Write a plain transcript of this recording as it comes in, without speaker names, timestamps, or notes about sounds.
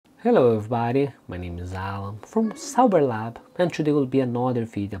Hello everybody, my name is Alan from Sauber-Lab, and today will be another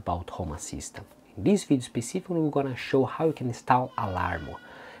video about Home Assistant. In this video specifically we're gonna show how you can install Alarmo,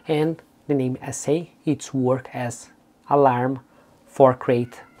 and the name as say, it's work as alarm for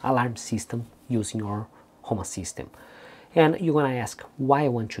create alarm system using your Home Assistant. And you're gonna ask why I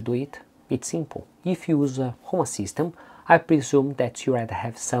want to do it. It's simple. If you use a Home Assistant, I presume that you already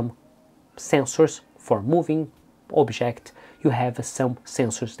have some sensors for moving object. You have some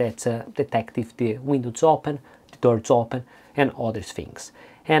sensors that detect if the window is open, the door is open, and other things.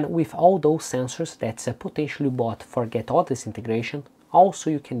 And with all those sensors that's potentially bought for get all this integration,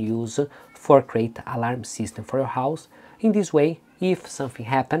 also you can use for create alarm system for your house. In this way, if something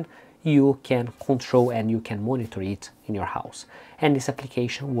happen, you can control and you can monitor it in your house. And this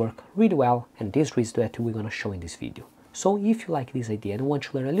application work really well, and this is that we're gonna show in this video. So if you like this idea and want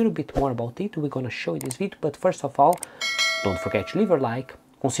to learn a little bit more about it, we're gonna show in this video. But first of all, don't forget to leave your like,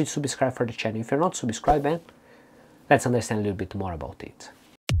 consider subscribe for the channel if you're not subscribed, and let's understand a little bit more about it.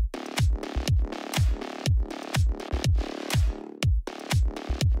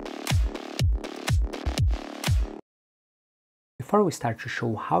 Before we start to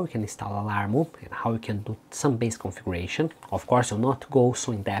show how you can install Alarmo and how you can do some base configuration, of course I'll not go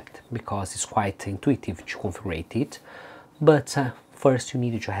so in depth because it's quite intuitive to configure it, but first you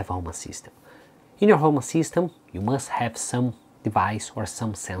need to have a Home Assistant. In your Home Assistant you must have some device or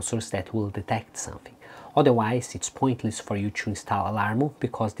some sensors that will detect something. Otherwise it's pointless for you to install Alarmo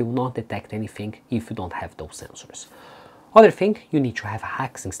because they will not detect anything if you don't have those sensors. Other thing, you need to have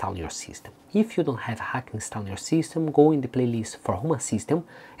hacks installed in your system. If you don't have hack installed in your system, go in the playlist for Home Assistant,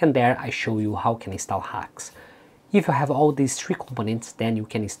 and there I show you how you can install hacks. If you have all these three components, then you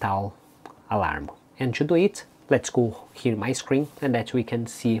can install Alarmo. And to do it, let's go here in my screen, and that we can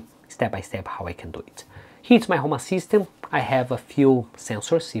see step by step how I can do it. Here's my Home Assistant. I have a few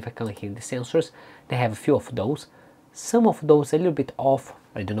sensors. If I come here in the sensors, they have a few of those. Some of those a little bit off.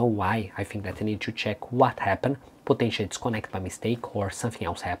 I don't know why. I think that I need to check what happened. Potentially it's connected by mistake or something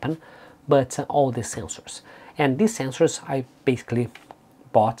else happened. But all the sensors. And these sensors I basically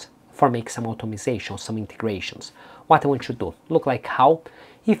bought for make some automation, some integrations. What I want to do, look like how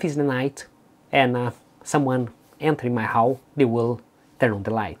if it's the night and someone entering my house, they will turn on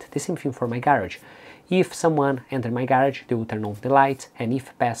the light. The same thing for my garage. If someone enter my garage, they will turn on the light, and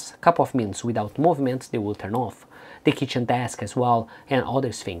if pass a couple of minutes without movement, they will turn off. The kitchen desk as well, and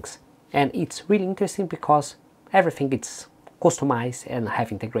other things. And it's really interesting because everything is customized and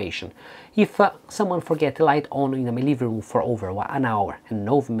have integration. If someone forget the light on in my living room for over an hour and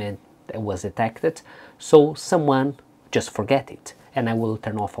no movement was detected, so someone just forget it and I will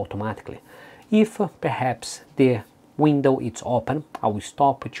turn off automatically. If perhaps the window is open, I will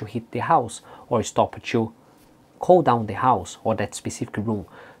stop to hit the house or stop to cool down the house or that specific room.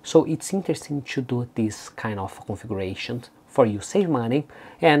 So it's interesting to do this kind of configuration for you save money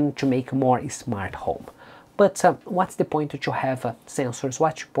and to make a more smart home. But what's the point to have sensors?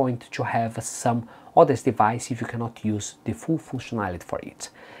 What's the point to have some other device if you cannot use the full functionality for it?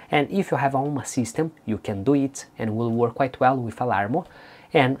 And if you have a Home Assistant, you can do it and will work quite well with Alarmo.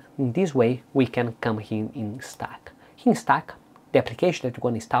 And in this way, we can come here in Stack. In Stack, the application that you're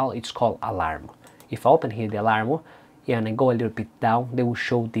going to install, it's called Alarmo. If I open here the Alarmo and I go a little bit down, they will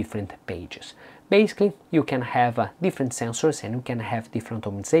show different pages. Basically, you can have different sensors and you can have different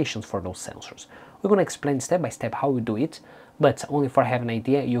optimizations for those sensors. We're going to explain step by step how we do it, but only for having an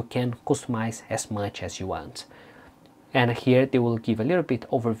idea, you can customize as much as you want. And here they will give a little bit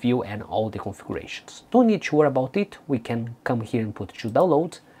overview and all the configurations. Don't need to worry about it. We can come here and put to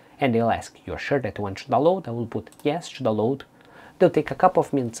download, and they'll ask, you're sure that you want to download? I will put yes to download. They'll take a couple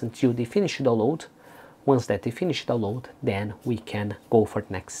of minutes until they finish the download. Once that they finish download, then we can go for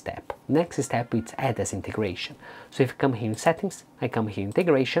the next step. Next step is add as integration. So if I come here in settings, I come here in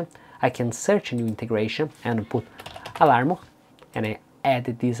integration, I can search a new integration and put Alarmo, and I add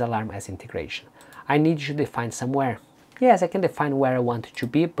this alarm as integration. I need to define somewhere. Yes, I can define where I want it to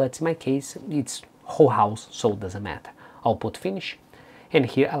be, but in my case, it's whole house, so it doesn't matter. I'll put finish, and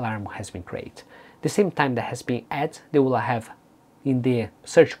here Alarmo has been created. The same time that has been added, they will have in the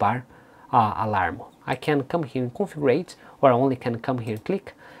search bar Alarmo. I can come here and configure it, or I only can come here and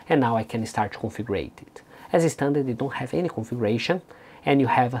click, and now I can start to configure it. As a standard, you don't have any configuration, and you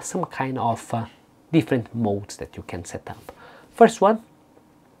have some kind of different modes that you can set up. First one,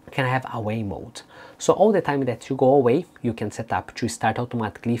 you can have away mode. So all the time that you go away, you can set up to start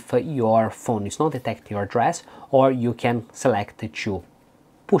automatically if your phone is not detecting your address, or you can select to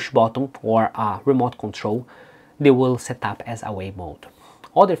push button or remote control. They will set up as away mode.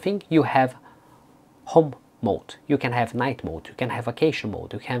 Other thing, you have home mode, you can have night mode, you can have vacation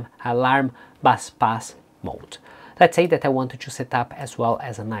mode, you can have alarm bus pass mode. Let's say that I wanted to set up as well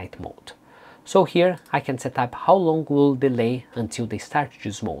as a night mode. So here I can set up how long will delay until they start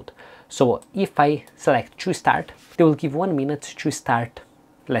this mode. So if I select to start, they will give 1 minute to start,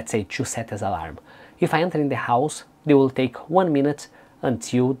 let's say to set as alarm. If I enter in the house, they will take 1 minute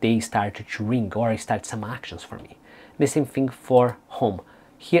until they start to ring or start some actions for me. The same thing for home.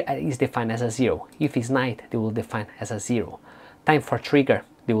 Here is defined as a 0. If it's night, they will define as a 0. Time for trigger,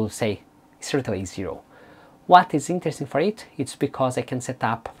 they will say straight away 0. What is interesting for it? It's because I can set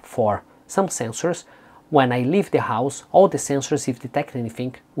up for some sensors. When I leave the house, all the sensors, if detect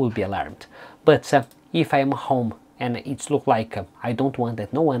anything, will be alarmed. But if I am home and it looks like I don't want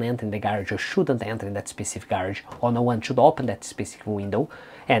that no one enter in the garage or shouldn't enter in that specific garage, or no one should open that specific window,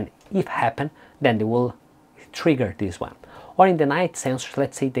 and if happen, then they will trigger this one. Or in the night sensors,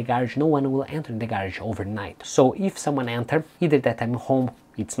 let's say the garage, no one will enter in the garage overnight. So if someone enter, either that I'm home,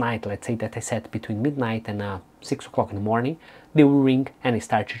 it's night, let's say that I set between midnight and 6 o'clock in the morning, they will ring and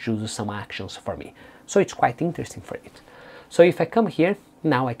start to do some actions for me. So it's quite interesting for it. So if I come here,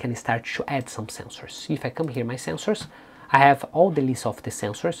 now I can start to add some sensors. If I come here, my sensors, I have all the list of the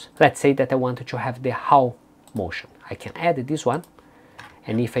sensors. Let's say that I wanted to have the how motion. I can add this one.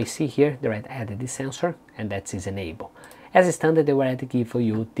 And if I see here, they already added this sensor, and that is enable. As a standard, they already give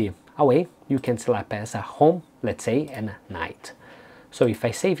you the away. You can select as a home, let's say, and a night. So if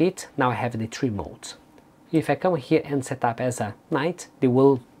I save it, now I have the 3 modes. If I come here and set up as a night, they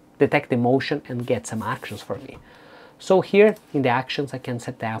will detect the motion and get some actions for me. So here in the actions, I can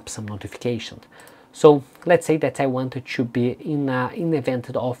set up some notifications. So let's say that I wanted to be in the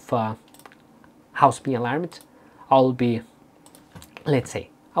event of house being alarmed. I'll be, let's say,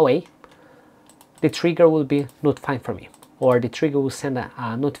 away. The trigger will be notifying for me, or the trigger will send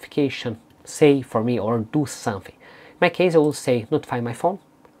a notification, say for me, or do something. In my case, I will say notify my phone,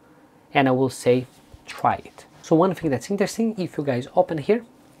 and I will say try it. So one thing that's interesting, if you guys open here,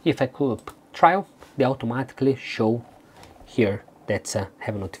 if I click trial, they automatically show here that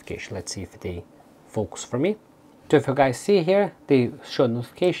have a notification. Let's see if they focus for me. So if you guys see here, they show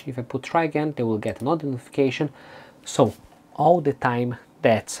notification. If I put try again, they will get another notification. So all the time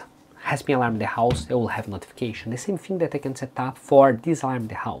that has been alarmed the house, they will have notification. The same thing that I can set up for disalarm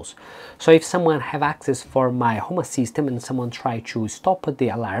the house. So if someone have access for my home assistant and someone try to stop the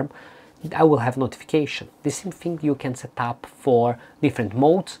alarm, I will have notification. The same thing you can set up for different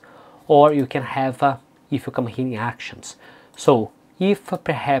modes, or you can have if you come here in actions. So if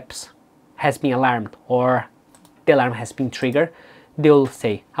perhaps has been alarmed or the alarm has been triggered, they will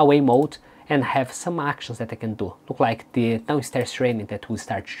say away mode and have some actions that I can do. Look like the downstairs sirene that will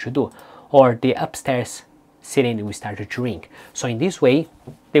start to do, or the upstairs sirene will start to ring. So in this way,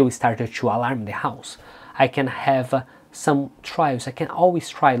 they will start to alarm the house. I can have some trials. I can always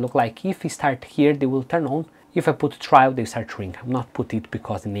try. Look like if we start here, they will turn on. If I put trial, they start to ring. I'm not put it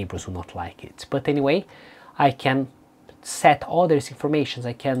because the neighbors will not like it. But anyway, I can set others informations.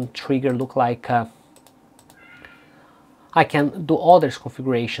 I can trigger, look like I can do others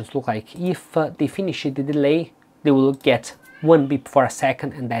configurations. Look like if they finish the delay, they will get 1 beep for a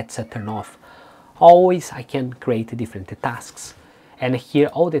second, and that's a turn off. Always I can create different tasks, and here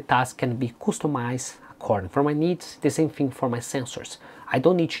all the tasks can be customized according for my needs. The same thing for my sensors. I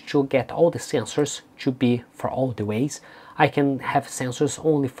don't need to get all the sensors to be for all the ways. I can have sensors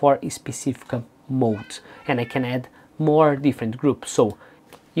only for specific modes, and I can add more different groups. So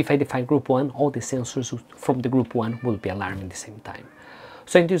if I define group 1, all the sensors from the group 1 will be alarming at the same time.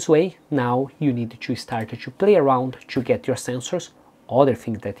 So in this way, now you need to start to play around to get your sensors. Other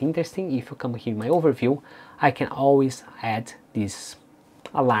thing that's interesting, if you come here in my overview, I can always add this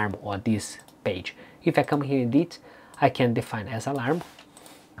alarm or this page. If I come here in it, I can define as alarm,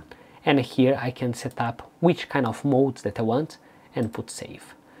 and here I can set up which kind of modes that I want and put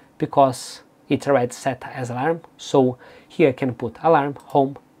save, because it's already set as alarm. So here I can put alarm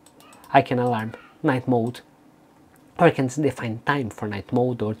home, I can alarm night mode, or I can define time for night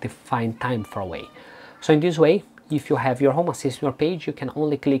mode or define time for away. So in this way, if you have your home assistant your page, you can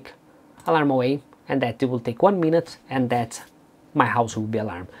only click alarm away, and that it will take 1 minute, and that my house will be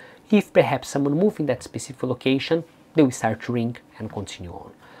alarmed. If perhaps someone move in that specific location, they will start to ring and continue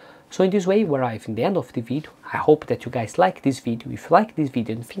on. So in this way, we arrive in the end of the video. I hope that you guys like this video. If you like this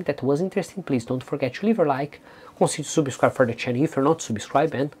video and think that was interesting, please don't forget to leave a like, consider to subscribe for the channel if you're not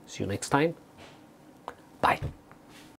subscribed, and see you next time. Bye.